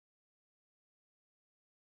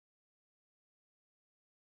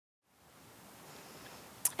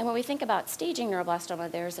And when we think about staging neuroblastoma,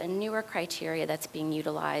 there's a newer criteria that's being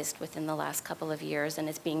utilized within the last couple of years and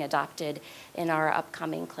is being adopted in our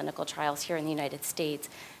upcoming clinical trials here in the United States.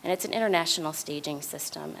 And it's an international staging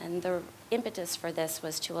system. And the impetus for this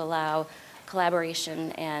was to allow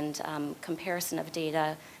collaboration and comparison of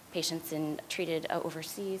data, patients treated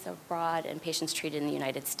overseas, abroad, and patients treated in the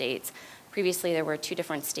United States. Previously, there were two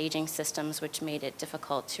different staging systems, which made it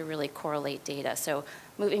difficult to really correlate data. So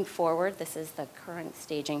moving forward, this is the current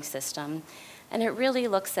staging system. And it really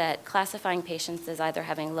looks at classifying patients as either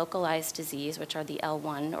having localized disease, which are the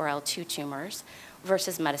L1 or L2 tumors,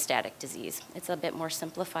 versus metastatic disease. It's a bit more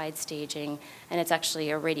simplified staging, and it's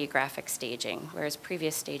actually a radiographic staging, whereas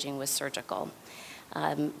previous staging was surgical.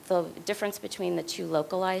 The difference between the two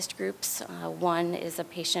localized groups, one is a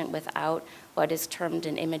patient without what is termed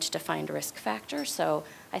an image-defined risk factor. So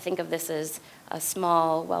I think of this as a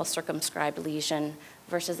small, well-circumscribed lesion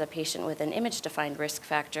versus a patient with an image-defined risk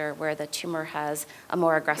factor where the tumor has a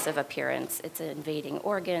more aggressive appearance. It's invading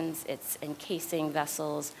organs, it's encasing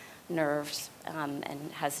vessels, nerves,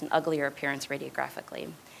 and has an uglier appearance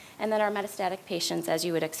radiographically. And then our metastatic patients, as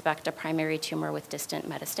you would expect, a primary tumor with distant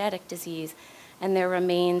metastatic disease. And there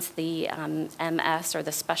remains the MS, or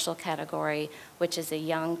the special category, which is a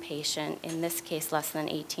young patient, in this case less than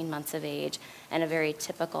 18 months of age, and a very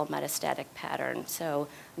typical metastatic pattern. So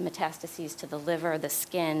metastases to the liver, the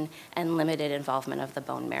skin, and limited involvement of the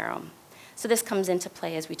bone marrow. So this comes into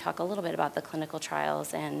play as we talk a little bit about the clinical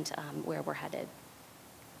trials and where we're headed.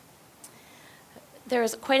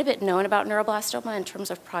 There's quite a bit known about neuroblastoma in terms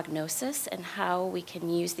of prognosis and how we can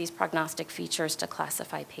use these prognostic features to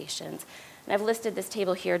classify patients. And I've listed this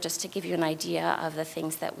table here just to give you an idea of the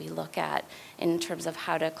things that we look at in terms of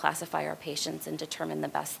how to classify our patients and determine the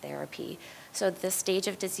best therapy. So the stage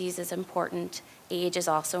of disease is important. Age is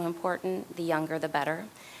also important. The younger, the better.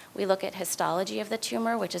 We look at histology of the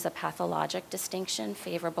tumor, which is a pathologic distinction,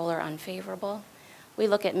 favorable or unfavorable. We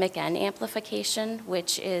look at MYC-N amplification,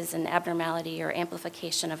 which is an abnormality or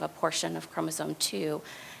amplification of a portion of chromosome 2,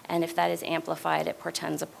 and if that is amplified, it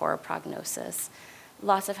portends a poor prognosis.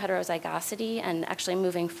 Loss of heterozygosity, and actually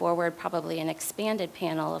moving forward, probably an expanded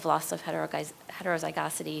panel of loss of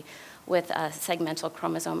heterozygosity with a segmental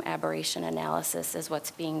chromosome aberration analysis is what's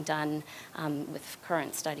being done with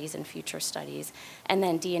current studies and future studies. And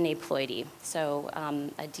then DNA ploidy. So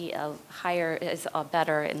a higher is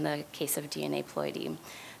better in the case of DNA ploidy.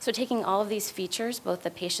 So taking all of these features, both the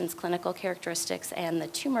patient's clinical characteristics and the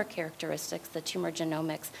tumor characteristics, the tumor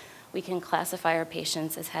genomics, we can classify our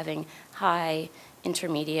patients as having high,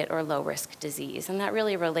 intermediate, or low-risk disease. And that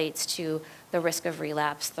really relates to the risk of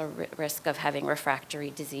relapse, the risk of having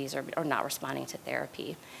refractory disease or not responding to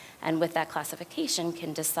therapy. And with that classification,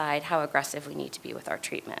 can decide how aggressive we need to be with our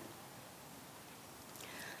treatment.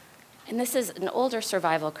 And this is an older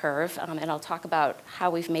survival curve, and I'll talk about how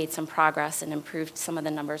we've made some progress and improved some of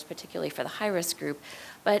the numbers, particularly for the high-risk group.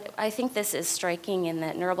 But I think this is striking in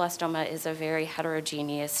that neuroblastoma is a very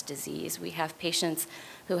heterogeneous disease. We have patients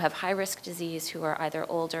who have high-risk disease who are either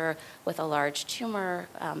older with a large tumor,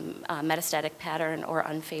 metastatic pattern, or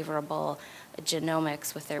unfavorable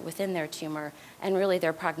genomics within their tumor, and really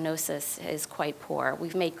their prognosis is quite poor.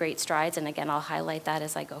 We've made great strides, and again, I'll highlight that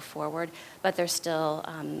as I go forward, but there's still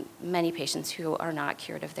many patients who are not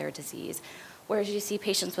cured of their disease. Whereas you see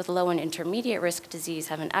patients with low and intermediate risk disease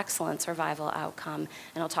have an excellent survival outcome,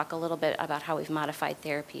 and I'll talk a little bit about how we've modified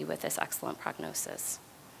therapy with this excellent prognosis.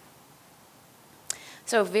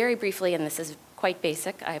 So very briefly, and this is quite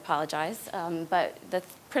basic, I apologize, but the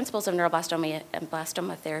principles of neuroblastoma and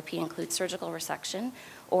blastoma therapy include surgical resection,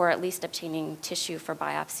 or at least obtaining tissue for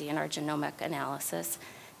biopsy in our genomic analysis,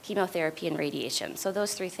 chemotherapy, and radiation. So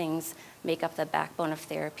those three things make up the backbone of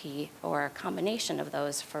therapy, or a combination of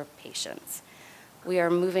those for patients. We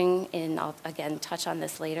are moving in, I'll again touch on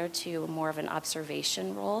this later, to more of an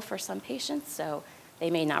observation role for some patients, so they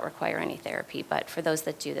may not require any therapy, but for those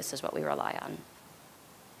that do, this is what we rely on.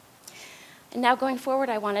 And now going forward,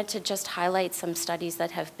 I wanted to just highlight some studies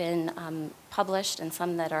that have been published and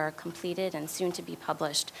some that are completed and soon to be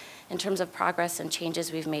published in terms of progress and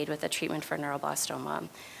changes we've made with the treatment for neuroblastoma.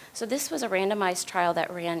 So this was a randomized trial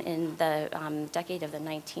that ran in the decade of the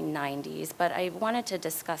 1990s, but I wanted to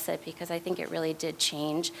discuss it because I think it really did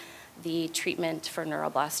change the treatment for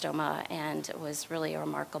neuroblastoma, and it was really a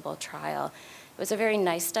remarkable trial. It was a very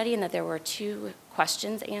nice study in that there were 2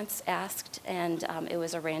 questions asked, and it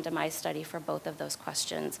was a randomized study for both of those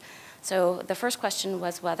questions. So the first question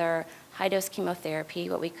was whether high-dose chemotherapy,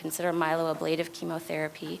 what we consider myeloablative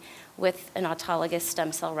chemotherapy, with an autologous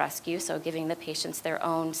stem cell rescue, so giving the patients their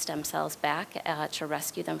own stem cells back to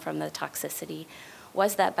rescue them from the toxicity,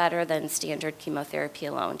 was that better than standard chemotherapy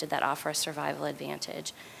alone? Did that offer a survival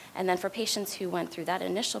advantage? And then for patients who went through that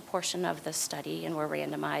initial portion of the study and were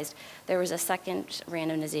randomized, there was a second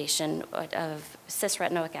randomization of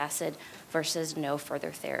cisretinoic acid versus no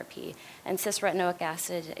further therapy. And cisretinoic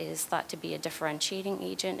acid is thought to be a differentiating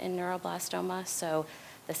agent in neuroblastoma, so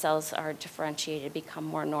the cells are differentiated, become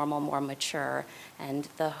more normal, more mature, and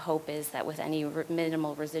the hope is that with any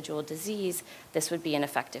minimal residual disease, this would be an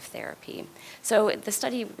effective therapy. So the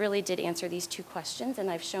study really did answer these two questions, and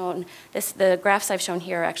I've shown this, the graphs I've shown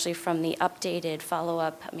here are actually from the updated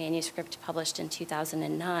follow-up manuscript published in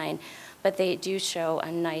 2009, but they do show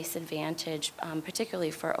a nice advantage,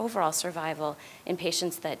 particularly for overall survival in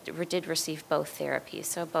patients that did receive both therapies.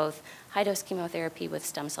 So both high-dose chemotherapy with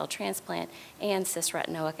stem cell transplant and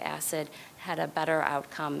cisretinoic acid had a better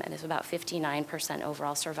outcome, and it's about 59%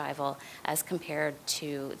 overall survival as compared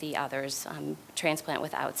to the others. Transplant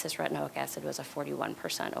without cisretinoic acid was a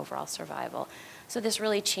 41% overall survival. So this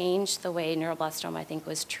really changed the way neuroblastoma, I think,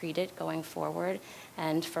 was treated going forward.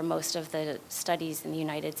 And for most of the studies in the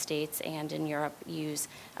United States and in Europe, use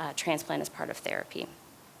transplant as part of therapy.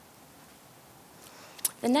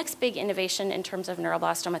 The next big innovation in terms of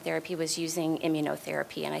neuroblastoma therapy was using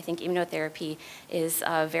immunotherapy, and I think immunotherapy is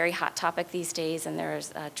a very hot topic these days, and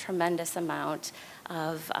there's a tremendous amount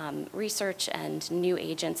of research and new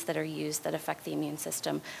agents that are used that affect the immune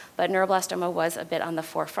system. But neuroblastoma was a bit on the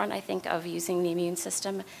forefront, I think, of using the immune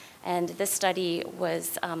system, and this study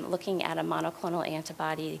was looking at a monoclonal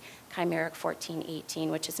antibody, chimeric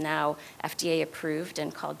 1418, which is now FDA approved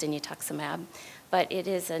and called dinutuximab. But it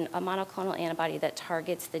is a monoclonal antibody that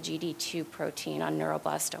targets the GD2 protein on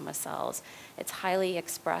neuroblastoma cells. It's highly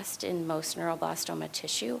expressed in most neuroblastoma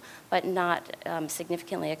tissue, but not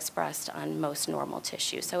significantly expressed on most normal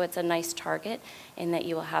tissue. So it's a nice target in that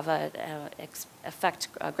you will have a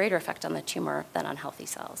greater effect on the tumor than on healthy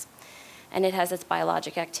cells. And it has its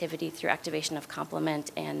biologic activity through activation of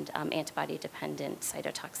complement and antibody-dependent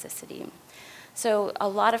cytotoxicity. So a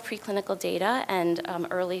lot of preclinical data and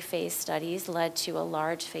early phase studies led to a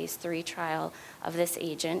large phase 3 trial of this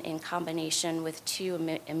agent in combination with two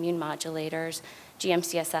immune modulators,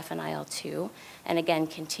 GM-CSF and IL-2, and again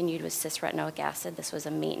continued with cisretinoic acid. This was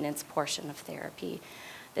a maintenance portion of therapy.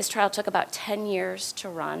 This trial took about 10 years to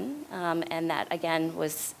run, and that again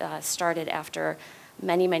was started after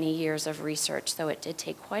many, many years of research, so it did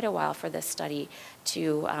take quite a while for this study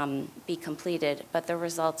to be completed, but the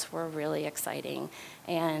results were really exciting,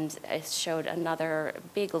 and it showed another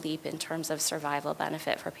big leap in terms of survival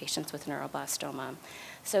benefit for patients with neuroblastoma.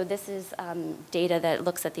 So this is data that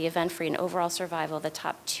looks at the event-free and overall survival. The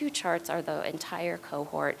top two charts are the entire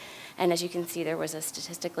cohort, and as you can see, there was a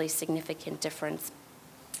statistically significant difference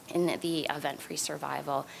in the event-free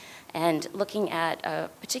survival. And looking at a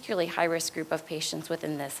particularly high-risk group of patients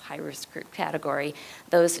within this high-risk group category,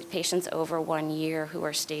 those patients over 1 year who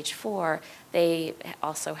are stage 4, they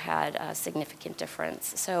also had a significant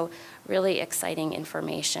difference. So really exciting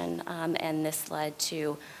information, and this led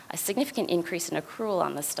to a significant increase in accrual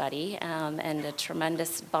on the study and a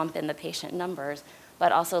tremendous bump in the patient numbers,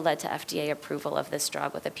 but also led to FDA approval of this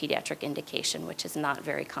drug with a pediatric indication, which is not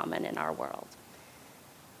very common in our world.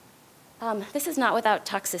 This is not without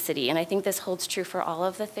toxicity, and I think this holds true for all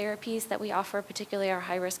of the therapies that we offer, particularly our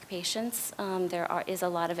high-risk patients. There is a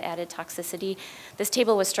lot of added toxicity. This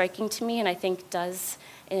table was striking to me, and I think does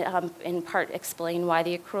in part explain why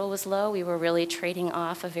the accrual was low. We were really trading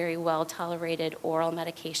off a very well-tolerated oral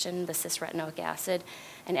medication, the cisretinoic acid,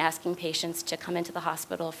 and asking patients to come into the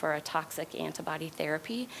hospital for a toxic antibody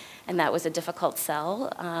therapy, and that was a difficult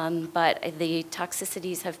sell. But the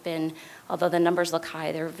toxicities have been, although the numbers look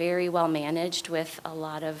high, they're very well managed with a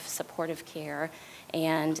lot of supportive care,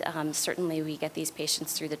 and certainly we get these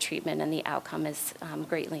patients through the treatment and the outcome is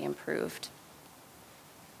greatly improved.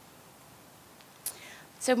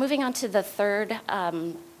 So moving on to the third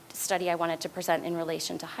study I wanted to present in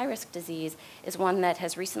relation to high-risk disease is one that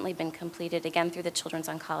has recently been completed, again, through the Children's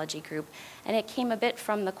Oncology Group. And it came a bit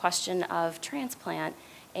from the question of transplant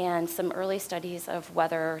and some early studies of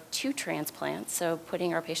whether 2 transplants, so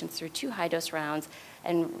putting our patients through 2 high-dose rounds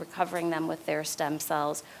and recovering them with their stem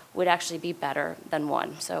cells, would actually be better than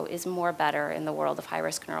 1. So is more better in the world of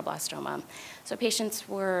high-risk neuroblastoma. So patients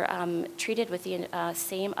were treated with the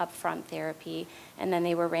same upfront therapy, and then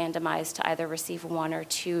they were randomized to either receive 1 or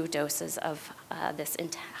 2 doses of this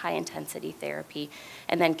high-intensity therapy,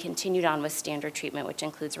 and then continued on with standard treatment, which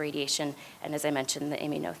includes radiation and, as I mentioned, the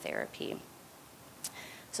immunotherapy.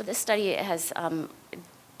 So this study has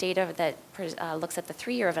data that looks at the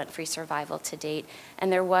 3-year event-free survival to date,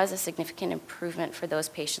 and there was a significant improvement for those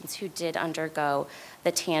patients who did undergo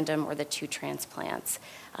the tandem or the 2 transplants.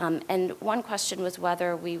 And one question was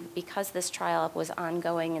whether because this trial was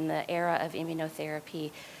ongoing in the era of immunotherapy,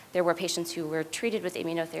 there were patients who were treated with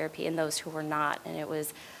immunotherapy and those who were not, and it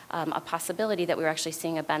was a possibility that we were actually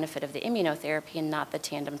seeing a benefit of the immunotherapy and not the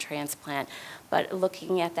tandem transplant. But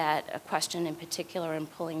looking at that question in particular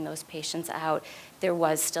and pulling those patients out, there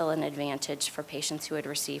was still an advantage for patients who had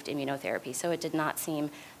received immunotherapy. So it did not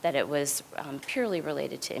seem that it was purely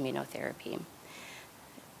related to immunotherapy.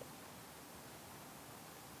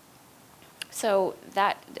 So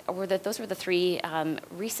those were the 3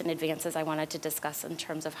 recent advances I wanted to discuss in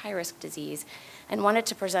terms of high-risk disease, and wanted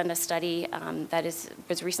to present a study that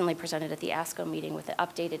was recently presented at the ASCO meeting with the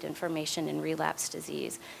updated information in relapsed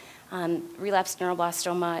disease. Relapsed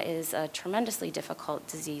neuroblastoma is a tremendously difficult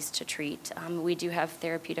disease to treat. We do have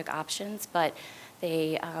therapeutic options, but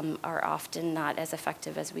they are often not as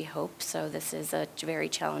effective as we hope, so this is a very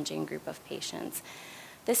challenging group of patients.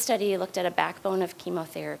 This study looked at a backbone of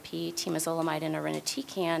chemotherapy, temozolomide and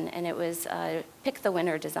irinotecan, and it was a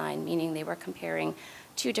pick-the-winner design, meaning they were comparing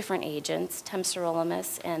 2 different agents,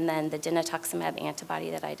 temsirolimus and then the dinutuximab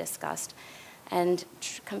antibody that I discussed, and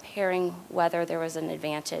comparing whether there was an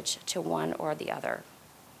advantage to one or the other.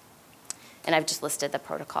 And I've just listed the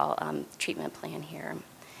protocol treatment plan here.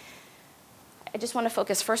 I just want to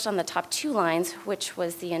focus first on the top 2 lines, which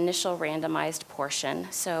was the initial randomized portion.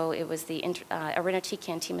 So it was the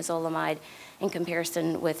irinotecan temozolomide in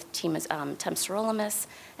comparison with temsirolimus,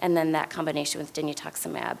 and then that combination with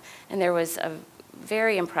dinutuximab. And there was a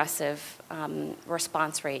very impressive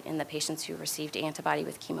response rate in the patients who received antibody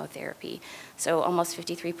with chemotherapy. So almost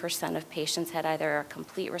 53% of patients had either a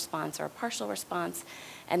complete response or a partial response,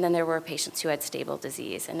 and then there were patients who had stable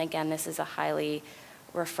disease. And again, this is a highly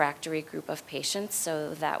refractory group of patients,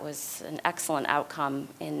 so that was an excellent outcome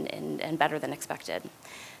and better than expected.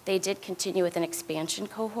 They did continue with an expansion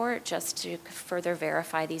cohort just to further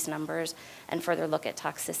verify these numbers and further look at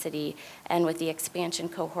toxicity. And with the expansion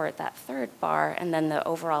cohort, that 3rd bar, and then the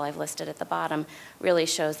overall I've listed at the bottom, really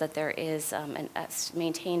shows that there is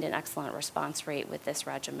maintained an excellent response rate with this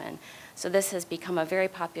regimen. So this has become a very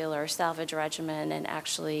popular salvage regimen, and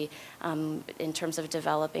actually, in terms of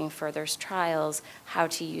developing further trials, how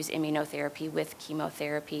to use immunotherapy with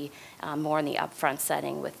chemotherapy more in the upfront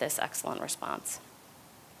setting with this excellent response.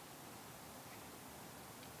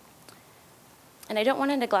 And I don't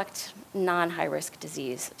want to neglect non-high-risk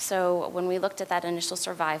disease. So when we looked at that initial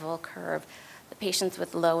survival curve, the patients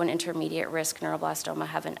with low and intermediate risk neuroblastoma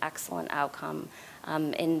have an excellent outcome.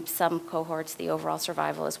 In some cohorts, the overall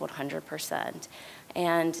survival is 100%,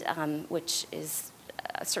 and which is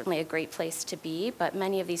certainly a great place to be, but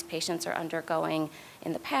many of these patients are undergoing,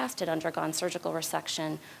 in the past, had undergone surgical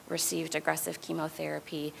resection, received aggressive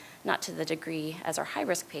chemotherapy, not to the degree as our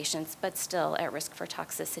high-risk patients, but still at risk for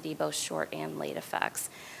toxicity, both short and late effects.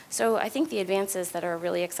 So I think the advances that are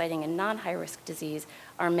really exciting in non-high-risk disease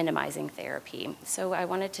are minimizing therapy. So I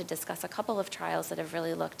wanted to discuss a couple of trials that have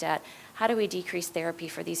really looked at how do we decrease therapy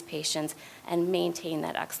for these patients and maintain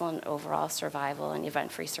that excellent overall survival and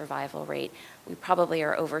event-free survival rate. We probably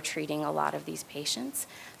are over-treating a lot of these patients.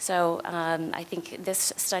 So I think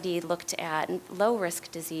this study looked at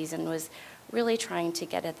low-risk disease and was really trying to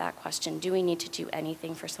get at that question, do we need to do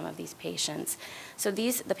anything for some of these patients? So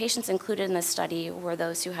the patients included in this study were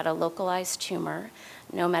those who had a localized tumor,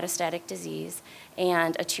 no metastatic disease,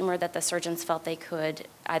 and a tumor that the surgeons felt they could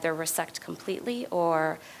either resect completely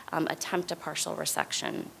or attempt a partial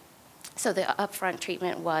resection. So the upfront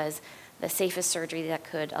treatment was the safest surgery that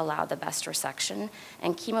could allow the best resection,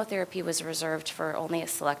 and chemotherapy was reserved for only a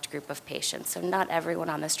select group of patients. So not everyone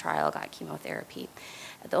on this trial got chemotherapy.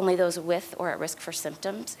 Only those with or at risk for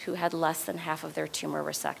symptoms who had less than half of their tumor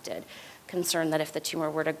resected, concerned that if the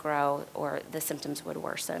tumor were to grow or the symptoms would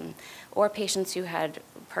worsen, or patients who had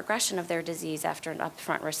progression of their disease after an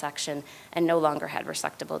upfront resection and no longer had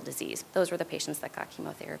resectable disease. Those were the patients that got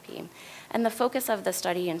chemotherapy. And the focus of the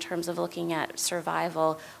study in terms of looking at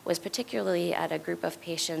survival was particularly at a group of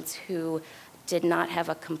patients who did not have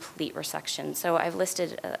a complete resection. So I've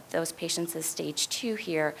listed those patients as stage 2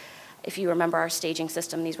 here. If you remember our staging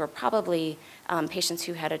system, these were probably patients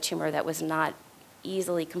who had a tumor that was not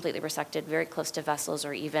easily completely resected, very close to vessels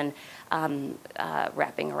or even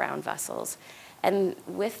wrapping around vessels. And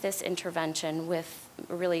with this intervention, with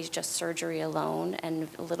really just surgery alone and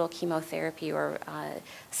little chemotherapy or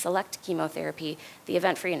select chemotherapy, the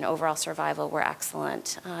event-free and overall survival were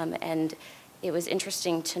excellent. And it was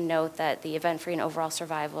interesting to note that the event-free and overall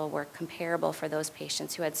survival were comparable for those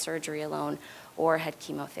patients who had surgery alone or had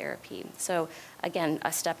chemotherapy. So again,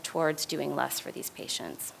 a step towards doing less for these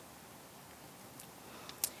patients.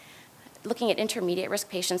 Looking at intermediate risk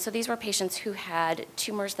patients, so these were patients who had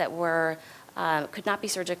tumors that were could not be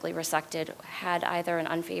surgically resected, had either an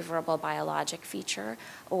unfavorable biologic feature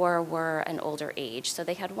or were an older age. So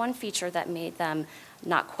they had one feature that made them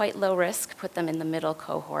not quite low risk, put them in the middle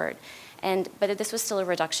cohort. But this was still a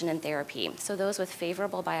reduction in therapy. So those with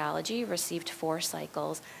favorable biology received 4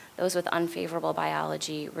 cycles. Those with unfavorable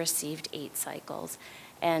biology received 8 cycles.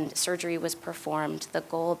 And surgery was performed, the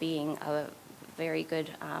goal being a very good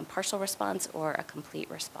partial response or a complete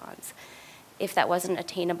response. If that wasn't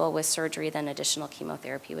attainable with surgery, then additional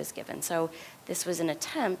chemotherapy was given. So this was an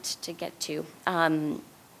attempt to get to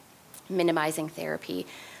minimizing therapy.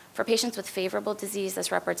 For patients with favorable disease,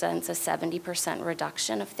 this represents a 70%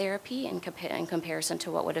 reduction of therapy in comparison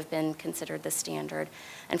to what would have been considered the standard.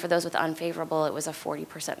 And for those with unfavorable, it was a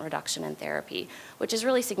 40% reduction in therapy, which is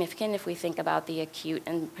really significant if we think about the acute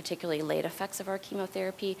and particularly late effects of our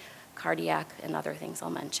chemotherapy, cardiac, and other things I'll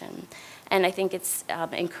mention. And I think it's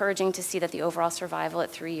encouraging to see that the overall survival at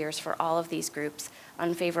 3 years for all of these groups,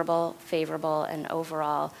 unfavorable, favorable, and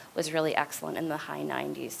overall, was really excellent in the high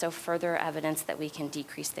 90s. So further evidence that we can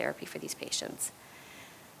decrease therapy for these patients.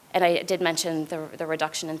 And I did mention the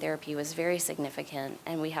reduction in therapy was very significant,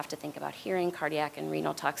 and we have to think about hearing, cardiac, and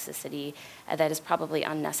renal toxicity. That is probably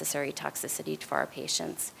unnecessary toxicity for our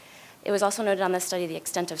patients. It was also noted on this study the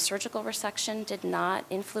extent of surgical resection did not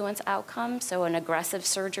influence outcome, so an aggressive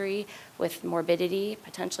surgery with morbidity,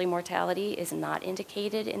 potentially mortality, is not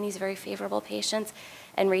indicated in these very favorable patients,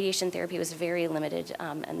 and radiation therapy was very limited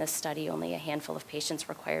in this study. Only a handful of patients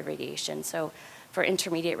required radiation, so for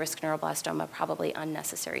intermediate risk neuroblastoma, probably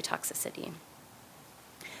unnecessary toxicity.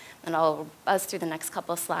 And I'll buzz through the next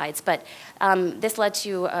couple of slides. But this led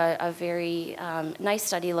to a very nice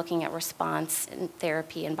study looking at response in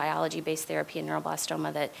therapy and biology-based therapy in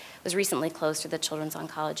neuroblastoma that was recently closed through the Children's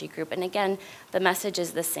Oncology Group. And again, the message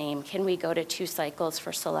is the same. Can we go to 2 cycles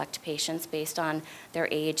for select patients based on their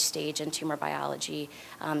age, stage, and tumor biology,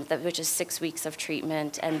 which is 6 weeks of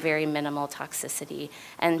treatment and very minimal toxicity.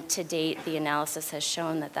 And to date, the analysis has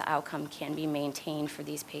shown that the outcome can be maintained for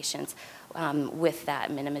these patients with that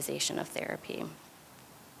minimization of therapy.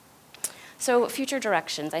 So future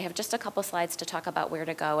directions, I have just a couple slides to talk about where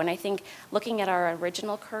to go. And I think looking at our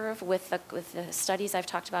original curve with the studies I've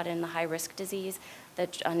talked about in the high-risk disease, the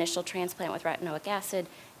initial transplant with retinoic acid,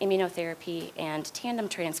 immunotherapy, and tandem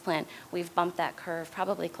transplant, we've bumped that curve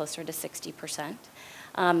probably closer to 60%.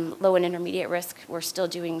 Low and intermediate risk, we're still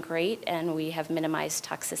doing great, and we have minimized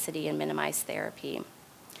toxicity and minimized therapy.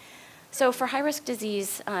 So for high-risk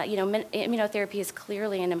disease, immunotherapy is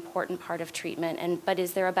clearly an important part of treatment, but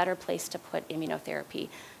is there a better place to put immunotherapy?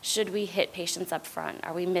 Should we hit patients up front?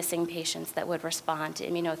 Are we missing patients that would respond to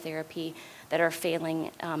immunotherapy that are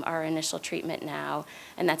failing our initial treatment now?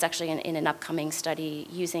 And that's actually in an upcoming study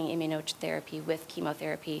using immunotherapy with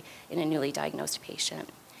chemotherapy in a newly diagnosed patient.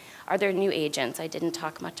 Are there new agents? I didn't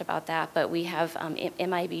talk much about that, but we have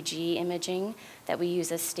MIBG imaging that we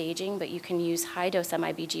use as staging, but you can use high-dose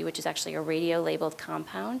MIBG, which is actually a radio-labeled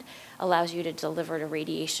compound, allows you to deliver the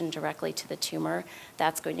radiation directly to the tumor.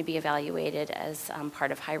 That's going to be evaluated as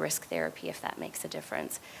part of high-risk therapy if that makes a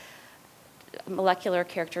difference. Molecular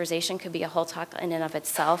characterization could be a whole talk in and of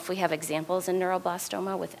itself. We have examples in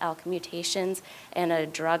neuroblastoma with ALK mutations and a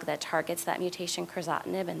drug that targets that mutation,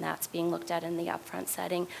 crizotinib, and that's being looked at in the upfront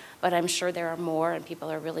setting. But I'm sure there are more, and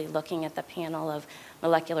people are really looking at the panel of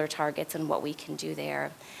molecular targets and what we can do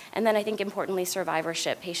there. And then I think importantly,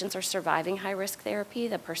 survivorship. Patients are surviving high-risk therapy.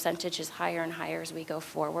 The percentage is higher and higher as we go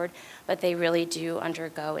forward, but they really do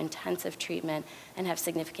undergo intensive treatment and have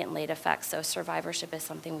significant late effects. So survivorship is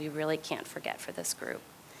something we really can't forget for this group.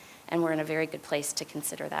 And we're in a very good place to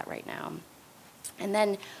consider that right now. And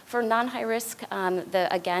then for non-high risk,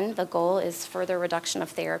 again, the goal is further reduction of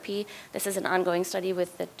therapy. This is an ongoing study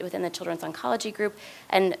within the Children's Oncology Group.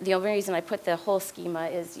 And the only reason I put the whole schema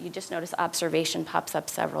is you just notice observation pops up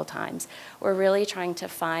several times. We're really trying to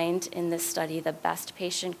find in this study the best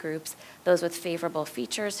patient groups, those with favorable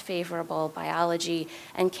features, favorable biology,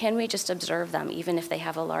 and can we just observe them even if they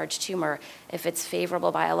have a large tumor? If it's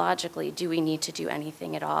favorable biologically, do we need to do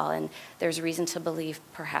anything at all? And there's reason to believe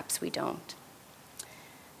perhaps we don't.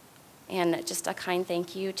 And just a kind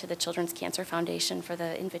thank you to the Children's Cancer Foundation for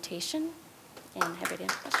the invitation, and happy to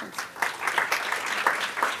answer questions.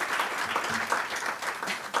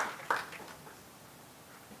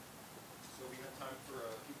 So we have time for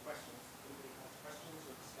a few questions. Anybody have questions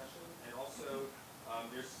or discussion? And also,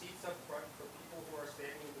 there's seats up front for people who are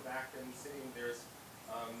standing in the back and sitting. There's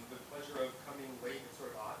The pleasure of coming late is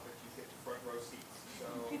sort of odd, but you get front row seats.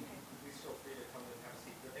 So please feel free to come and have a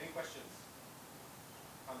seat. Any questions?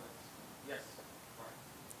 Comments? Yes. Brian.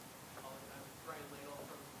 I'm Brian Ladle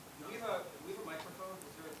from. Do we have a microphone?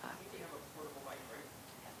 Is there? I think we have a portable mic, right?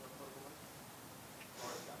 A portable mic.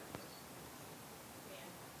 Laura's got it.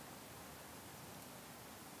 Yes.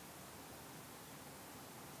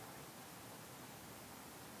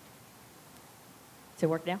 Does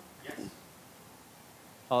it work now? Yes.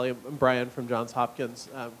 Holly, I'm Brian from Johns Hopkins.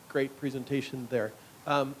 Great presentation there.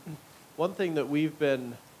 One thing that we've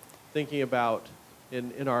been thinking about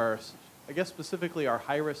in our, I guess specifically our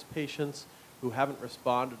high-risk patients who haven't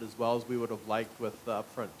responded as well as we would have liked with the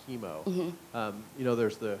upfront chemo. You know,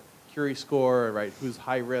 there's the Curie score, right, who's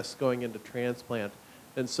high risk going into transplant.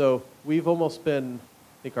 And so we've almost been,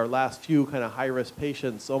 I think our last few kind of high-risk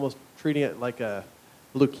patients, almost treating it like a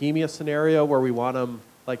leukemia scenario where we want them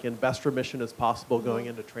like in best remission as possible going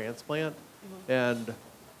into transplant. And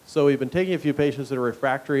so we've been taking a few patients that are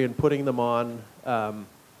refractory and putting them on, you know,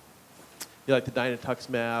 like the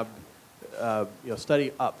dinutuximab, you know,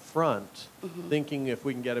 study up front, thinking if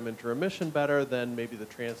we can get them into remission better, then maybe the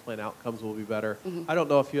transplant outcomes will be better. I don't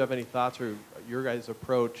know if you have any thoughts or your guys'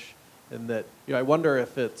 approach in that, you know, I wonder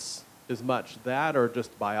if it's as much that or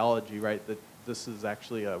just biology, right, that this is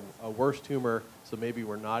actually a worse tumor, so maybe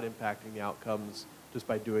we're not impacting the outcomes just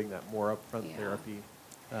by doing that more upfront therapy.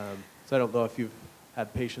 So I don't know if you've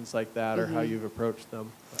had patients like that or how you've approached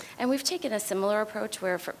them. But. And we've taken a similar approach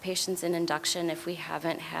where for patients in induction, if we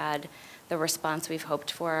haven't had the response we've hoped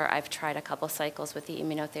for, I've tried a couple cycles with the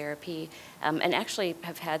immunotherapy and actually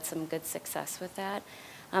have had some good success with that.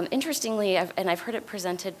 Interestingly, I've heard it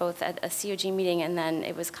presented both at a COG meeting and then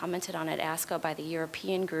it was commented on at ASCO by the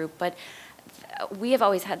European group, but we have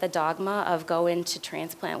always had the dogma of go into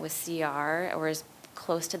transplant with CR or as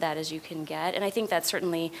close to that as you can get. And I think that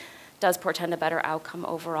certainly does portend a better outcome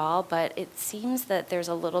overall, but it seems that there's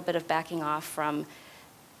a little bit of backing off from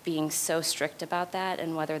being so strict about that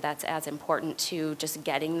and whether that's as important to just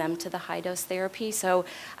getting them to the high-dose therapy. So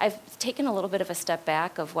I've taken a little bit of a step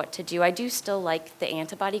back of what to do. I do still like the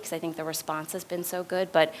antibody because I think the response has been so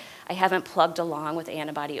good, but I haven't plugged along with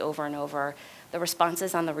antibody over and over. The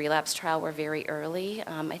responses on the relapse trial were very early.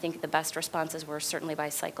 I think the best responses were certainly by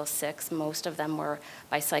cycle 6. Most of them were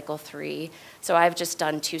by cycle 3. So I've just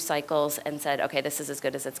done 2 cycles and said, okay, this is as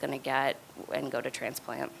good as it's going to get, and go to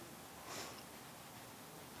transplant.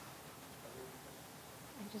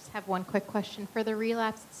 I just have one quick question. For the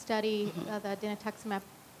relapse study, the dinutuximab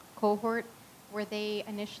cohort, were they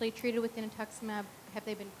initially treated with dinutuximab? Have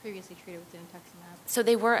they been previously treated with dinutuximab? So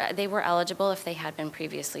they were eligible if they had been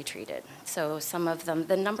previously treated. So some of them,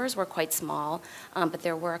 the numbers were quite small, but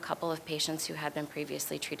there were a couple of patients who had been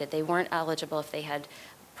previously treated. They weren't eligible if they had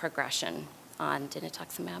progression on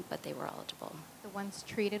dinutuximab, but they were eligible. The ones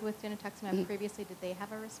treated with dinutuximab previously, did they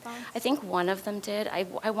have a response? I think one of them did.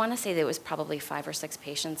 I want to say that it was probably 5 or 6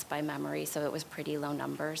 patients by memory, so it was pretty low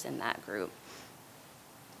numbers in that group.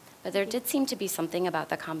 But there did seem to be something about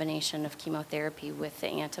the combination of chemotherapy with the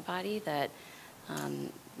antibody that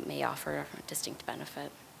may offer a distinct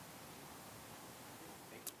benefit.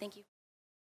 Thank you.